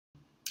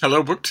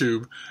Hello,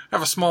 BookTube. I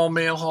have a small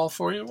mail haul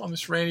for you on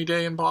this rainy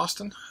day in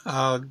Boston.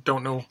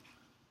 Don't know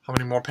how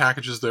many more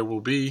packages there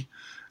will be.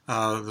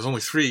 There's only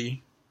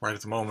 3 right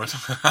at the moment.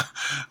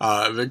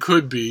 There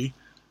could be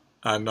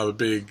another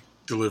big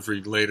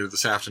delivery later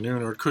this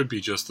afternoon, or it could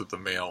be just that the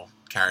mail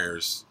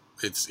carriers,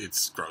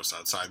 it's gross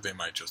outside. They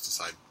might just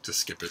decide to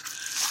skip it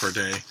for a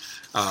day.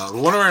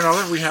 One way or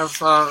another, we have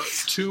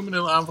 2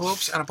 manila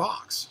envelopes and a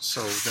box.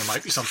 So there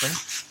might be something.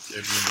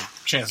 I mean, the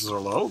chances are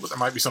low, but there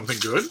might be something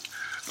good.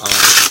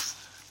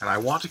 And I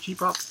want to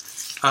keep up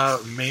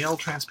mail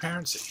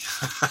transparency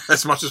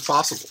as much as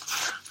possible.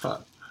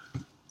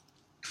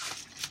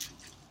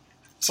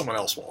 Someone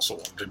else also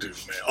wanted to do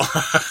mail.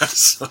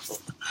 So,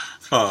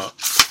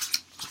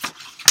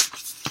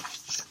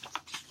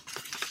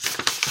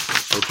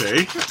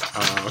 okay.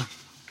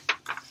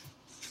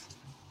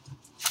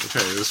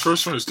 Okay, this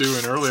first one is due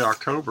in early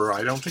October.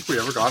 I don't think we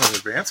ever got an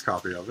advance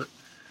copy of it.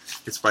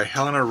 It's by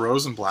Helena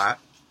Rosenblatt.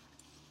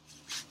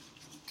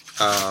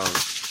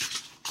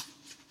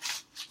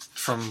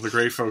 From the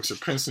great folks at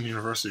Princeton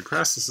University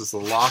Press. This is The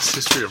Lost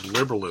History of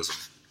Liberalism,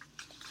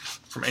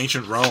 from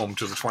ancient Rome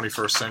to the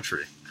 21st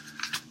century.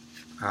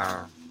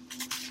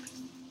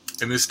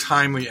 In this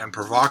timely and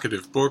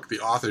provocative book, the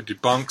author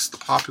debunks the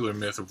popular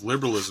myth of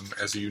liberalism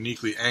as a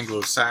uniquely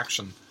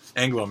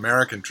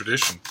Anglo-American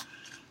tradition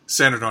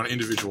centered on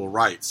individual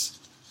rights.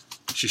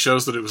 She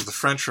shows that it was the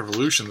French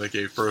Revolution that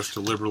gave birth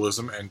to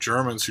liberalism and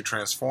Germans who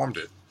transformed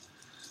it.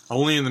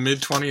 Only in the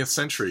mid-20th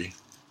century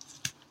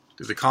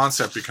did the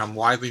concept become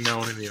widely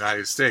known in the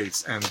United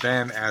States, and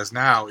then, as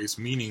now, its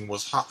meaning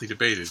was hotly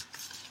debated.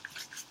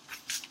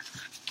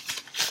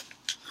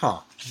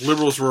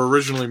 Liberals were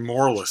originally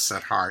moralists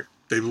at heart.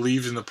 They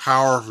believed in the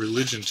power of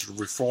religion to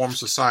reform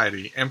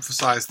society,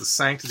 emphasized the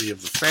sanctity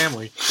of the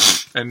family,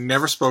 and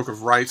never spoke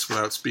of rights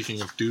without speaking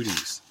of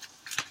duties.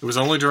 It was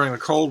only during the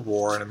Cold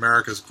War and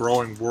America's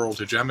growing world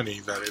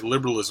hegemony that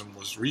liberalism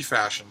was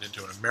refashioned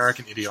into an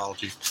American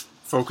ideology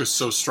focused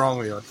so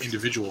strongly on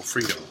individual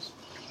freedoms.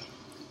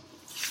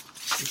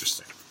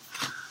 Interesting.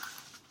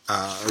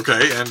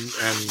 Okay, and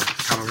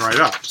coming right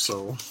up.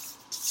 So,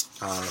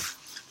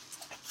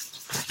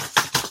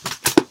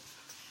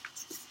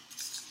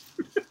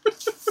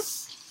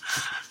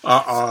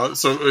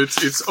 so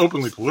it's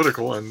openly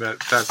political, and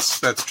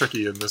that's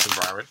tricky in this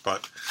environment.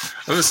 But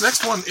this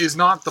next one is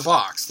not the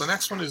box. The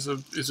next one is a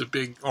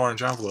big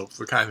orange envelope,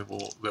 the kind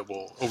that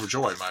will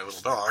overjoy my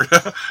little dog.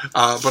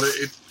 But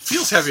it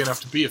feels heavy enough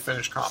to be a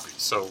finished copy.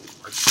 So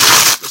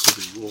this will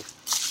be. We'll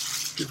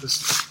give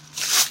this.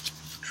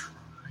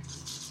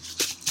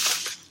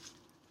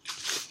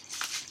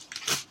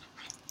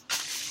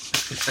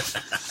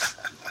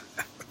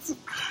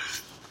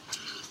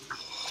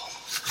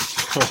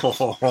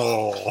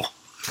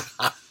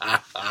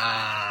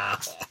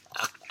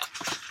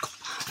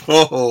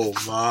 Oh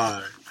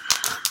my.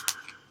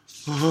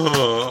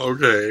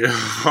 Okay.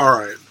 All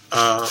right.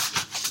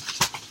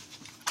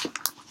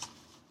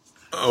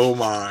 Oh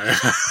my.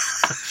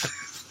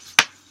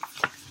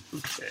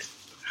 Okay.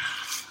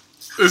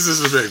 This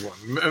is a big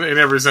one in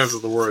every sense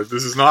of the word.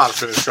 This is not a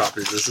finished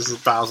copy. This is a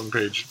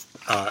 1,000-page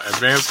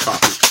advanced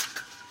copy.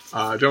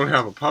 I don't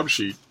have a pub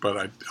sheet, but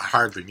I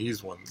hardly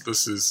need one.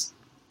 This is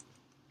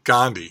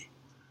Gandhi,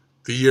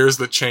 The Years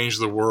That Changed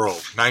the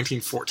World,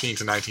 1914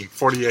 to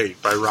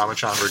 1948, by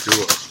Ramachandra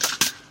Gua,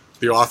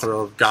 the author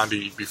of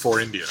Gandhi Before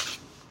India.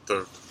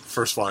 The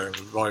first volume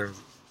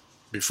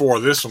before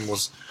this one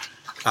was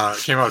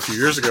came out a few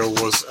years ago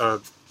was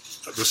the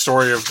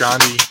story of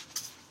Gandhi,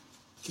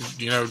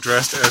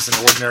 dressed as an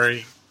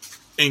ordinary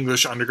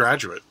English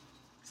undergraduate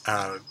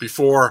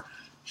before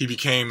he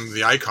became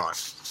the icon.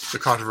 The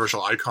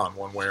controversial icon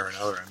one way or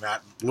another, and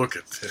look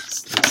at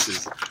this.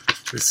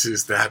 This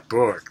is that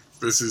book.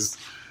 This is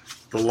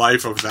the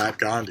life of that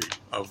Gandhi,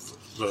 of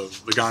the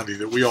Gandhi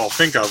that we all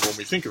think of when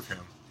we think of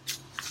him.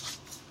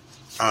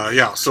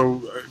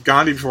 So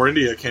Gandhi Before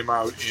India came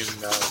out in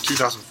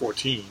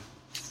 2014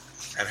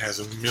 and has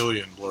 1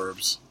 million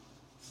blurbs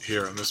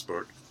here in this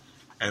book.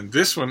 And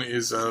this one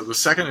is the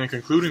second and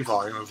concluding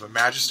volume of a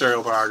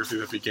magisterial biography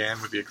that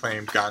began with the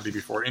acclaimed Gandhi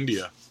Before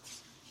India,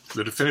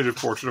 the definitive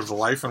portrait of the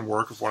life and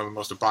work of one of the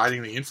most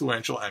abidingly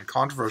influential and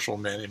controversial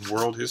men in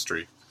world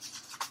history.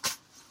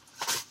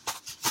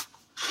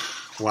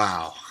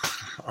 Wow.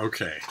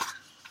 Okay.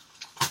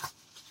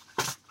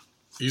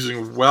 Using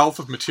a wealth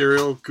of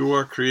material,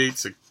 Gua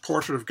creates a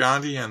portrait of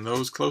Gandhi and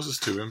those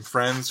closest to him,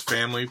 friends,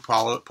 family,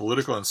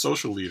 political and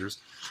social leaders,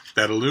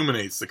 that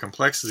illuminates the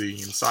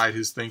complexity inside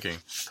his thinking,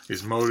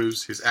 his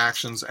motives, his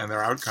actions, and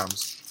their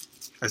outcomes,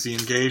 as he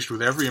engaged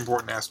with every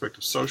important aspect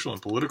of social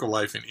and political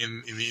life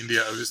in the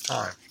India of his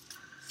time.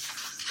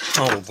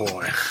 Oh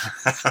boy.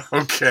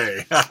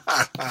 Okay.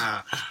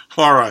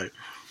 All right.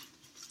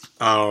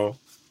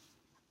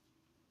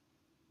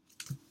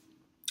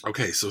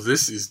 Okay, so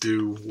this is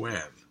due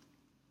when?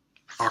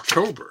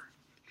 October.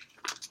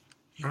 I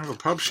don't have a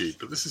pub sheet,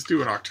 but this is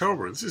due in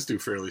October. This is due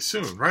fairly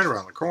soon, right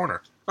around the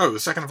corner. Oh, the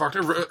 2nd of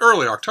October,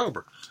 early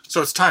October.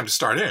 So it's time to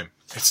start in.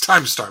 It's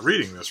time to start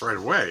reading this right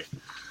away.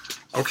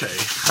 Okay,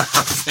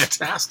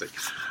 fantastic.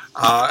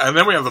 And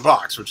then we have the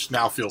box, which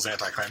now feels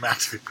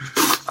anticlimactic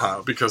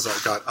because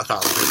I've got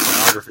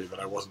 1,000-page biography that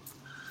I wasn't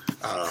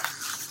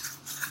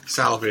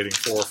salivating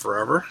for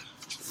forever.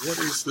 What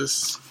is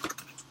this?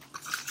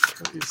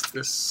 What is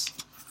this?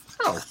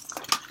 Oh,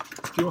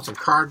 do you want some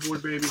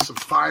cardboard, baby? Some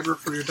fiber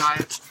for your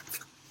diet?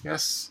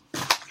 Yes.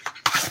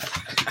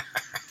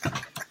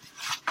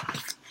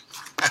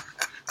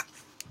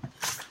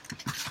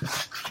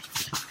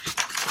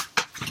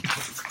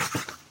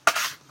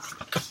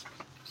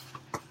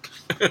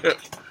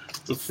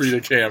 The Frida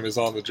Cam is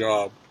on the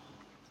job.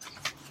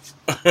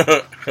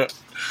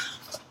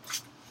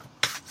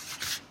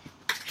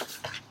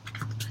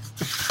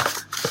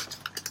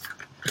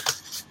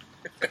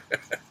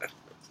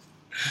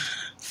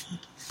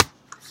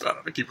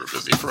 Gotta keep her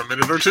busy for a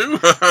minute or two.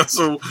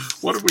 So,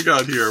 what have we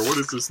got here? What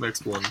is this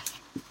next one?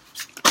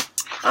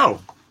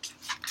 Oh.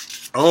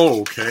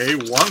 Okay,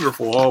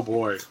 wonderful. Oh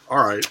boy.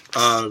 Alright.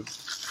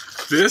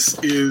 This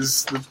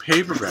is the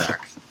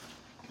paperback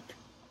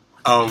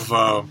of,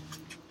 wow,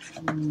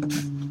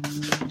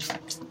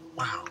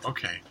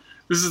 okay.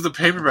 This is the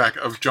paperback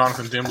of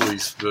Jonathan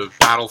Dimbley's The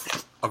Battle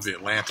of the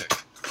Atlantic,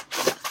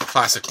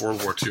 classic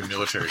World War II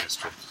military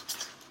history,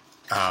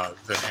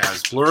 that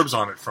has blurbs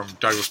on it from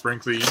Douglas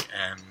Brinkley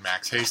and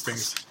Max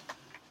Hastings.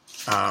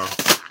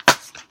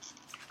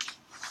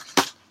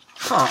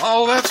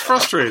 Oh, that's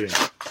frustrating.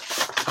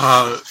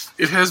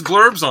 It has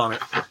blurbs on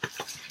it,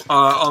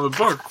 on the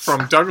book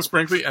from Douglas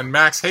Brinkley and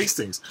Max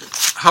Hastings.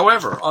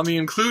 However, on the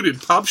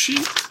included pub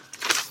sheet,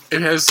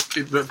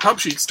 the pub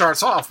sheet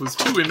starts off with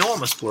two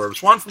enormous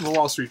blurbs, one from the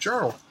Wall Street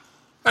Journal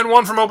and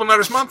one from Open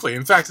Letters Monthly.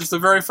 In fact, it's the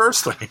very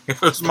first thing.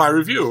 It was my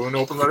review in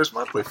Open Letters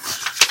Monthly.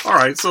 All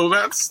right, so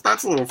that's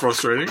a little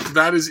frustrating.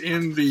 That is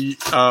in the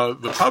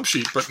pub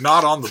sheet, but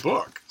not on the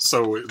book.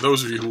 So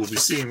those of you who will be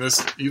seeing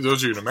this,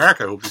 those of you in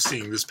America who will be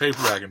seeing this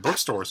paperback in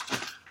bookstores,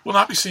 will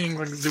not be seeing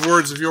the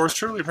words of yours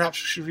truly. Perhaps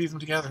you should read them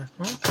together.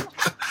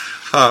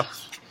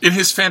 In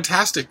his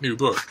fantastic new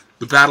book,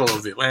 The Battle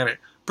of the Atlantic,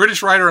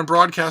 British writer and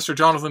broadcaster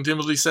Jonathan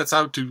Dimbley sets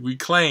out to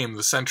reclaim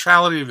the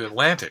centrality of the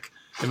Atlantic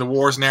in the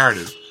war's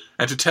narrative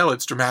and to tell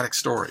its dramatic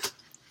story.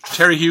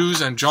 Terry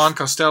Hughes and John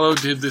Costello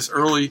did this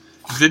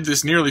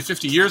nearly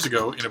 50 years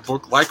ago in a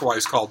book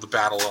likewise called The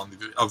Battle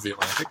of the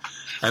Atlantic,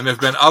 and there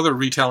have been other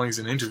retellings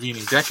in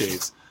intervening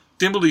decades.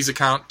 Dimbley's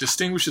account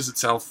distinguishes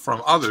itself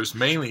from others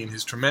mainly in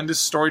his tremendous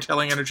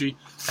storytelling energy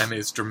and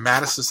his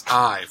dramaticist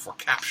eye for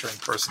capturing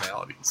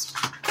personalities.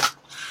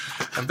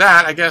 And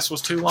that, I guess,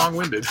 was too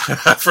long-winded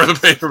for the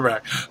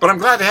paperback. But I'm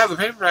glad to have the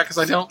paperback because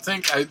I don't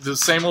think, the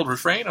same old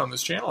refrain on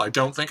this channel, I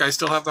don't think I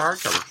still have the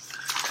hardcover.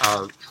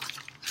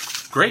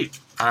 Great.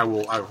 I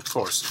will, of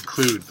course,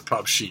 include the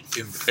pub sheet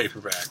in the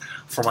paperback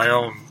for my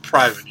own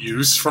private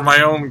use, for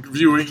my own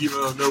viewing,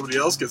 even though nobody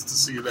else gets to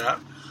see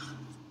that.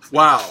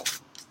 Wow.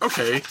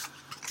 Okay.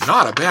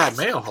 Not a bad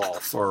mail haul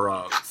for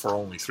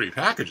only 3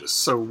 packages.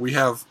 So we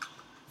have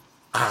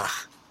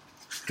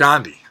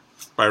Gandhi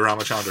by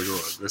Ramachandra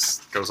Gurra. This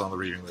goes on the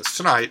reading list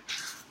tonight.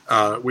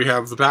 We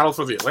have The Battle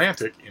for the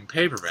Atlantic in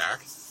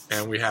paperback,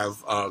 and we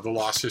have The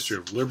Lost History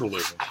of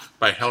Liberalism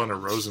by Helena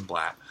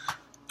Rosenblatt,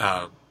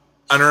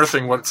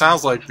 unearthing what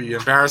sounds like the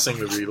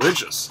embarrassingly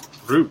religious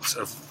roots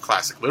of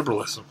classic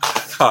liberalism.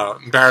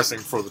 Embarrassing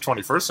for the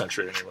 21st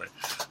century, anyway.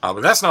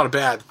 But that's not a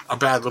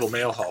bad little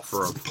mail haul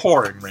for a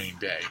pouring rain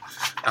day.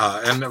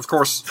 And of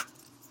course,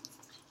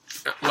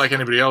 like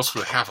anybody else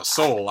with half a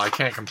soul, I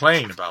can't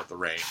complain about the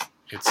rain.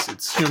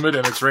 It's humid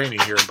and it's rainy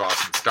here in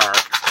Boston. It's dark,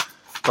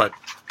 but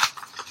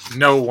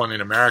no one in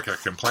America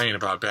can complain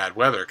about bad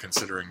weather,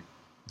 considering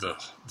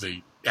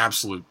the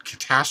absolute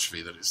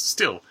catastrophe that is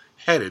still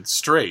headed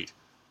straight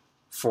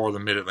for the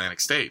Mid-Atlantic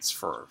states,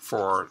 for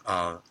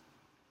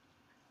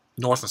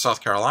North and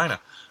South Carolina.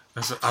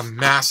 There's a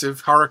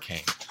massive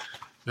hurricane.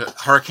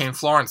 Hurricane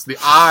Florence, the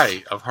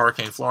eye of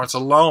Hurricane Florence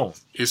alone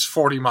is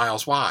 40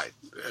 miles wide.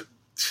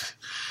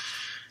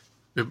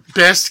 The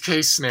best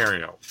case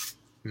scenario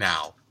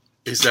now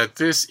is that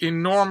this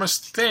enormous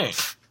thing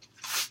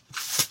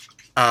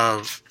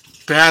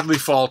badly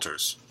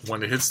falters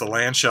when it hits the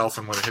land shelf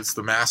and when it hits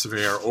the massive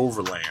air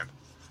over land.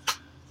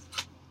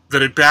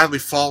 That it badly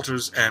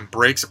falters and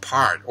breaks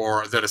apart,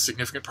 or that a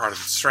significant part of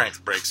its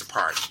strength breaks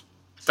apart.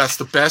 That's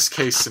the best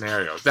case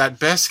scenario. That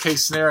best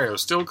case scenario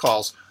still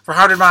calls for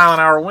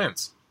 100-mile-an-hour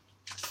winds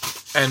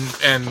and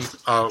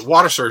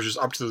water surges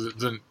up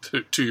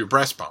to your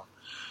breastbone.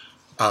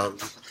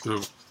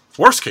 The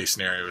worst case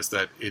scenario is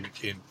that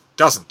it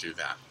doesn't do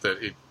that.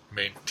 That it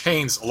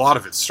maintains a lot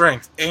of its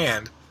strength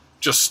and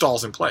just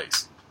stalls in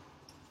place,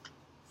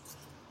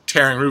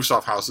 tearing roofs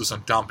off houses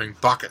and dumping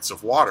buckets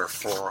of water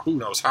for who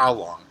knows how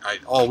long.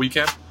 All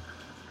weekend.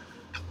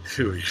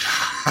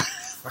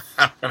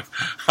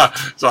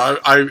 So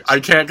I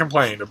can't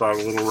complain about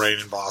a little rain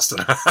in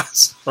Boston.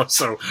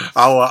 so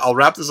I'll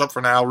wrap this up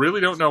for now.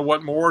 Really don't know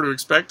what more to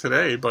expect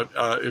today, but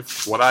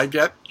if what I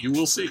get, you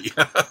will see.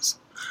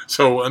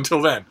 So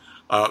until then,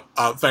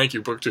 thank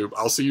you, BookTube.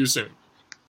 I'll see you soon.